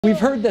We've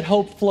heard that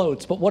hope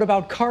floats, but what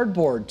about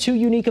cardboard? Two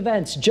unique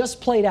events just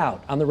played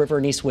out on the river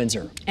in East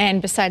Windsor.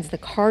 And besides the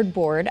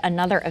cardboard,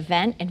 another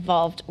event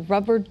involved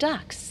rubber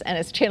ducks. And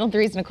as Channel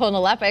 3's Nicole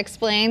Nalepa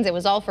explains, it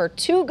was all for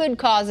two good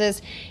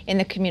causes in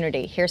the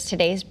community. Here's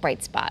today's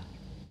Bright Spot.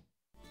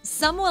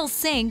 Some will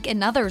sink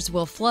and others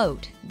will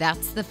float.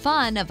 That's the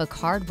fun of a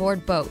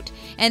cardboard boat.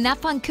 And that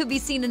fun could be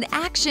seen in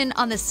action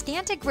on the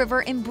Scantic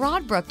River in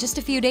Broadbrook just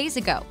a few days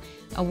ago.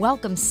 A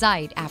welcome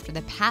sight after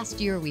the past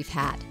year we've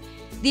had.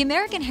 The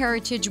American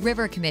Heritage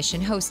River Commission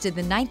hosted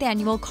the 9th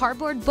annual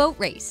cardboard boat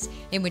race,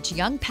 in which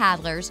young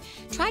paddlers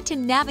tried to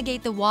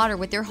navigate the water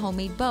with their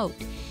homemade boat.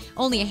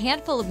 Only a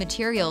handful of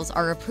materials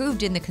are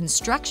approved in the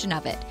construction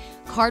of it: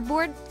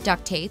 cardboard,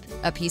 duct tape,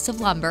 a piece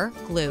of lumber,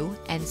 glue,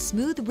 and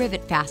smooth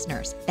rivet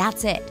fasteners.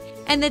 That's it.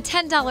 And the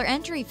 $10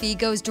 entry fee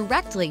goes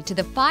directly to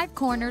the Five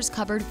Corners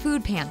Covered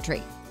Food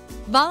Pantry.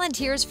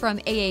 Volunteers from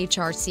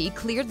AHRC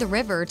cleared the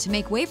river to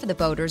make way for the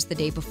boaters the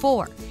day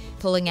before,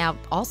 pulling out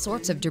all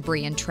sorts of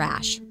debris and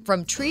trash,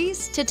 from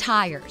trees to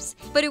tires.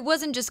 But it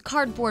wasn't just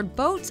cardboard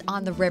boats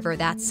on the river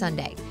that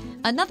Sunday.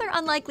 Another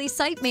unlikely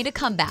sight made a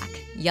comeback: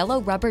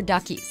 yellow rubber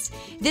duckies.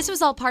 This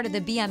was all part of the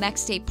BMX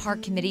State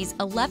Park Committee's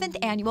 11th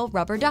annual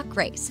rubber duck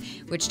race,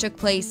 which took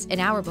place an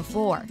hour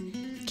before.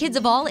 Kids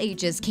of all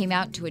ages came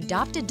out to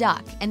adopt a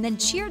duck and then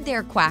cheered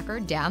their quacker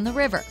down the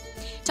river.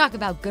 Talk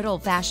about good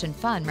old-fashioned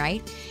fun,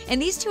 right?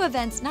 And these two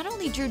events not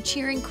only drew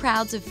cheering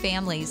crowds of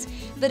families,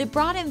 but it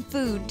brought in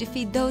food to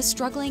feed those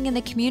struggling in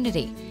the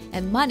community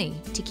and money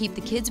to keep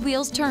the kids'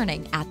 wheels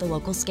turning at the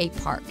local skate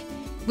park.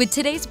 With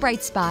today's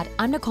Bright Spot,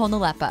 I'm Nicole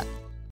Nalepa.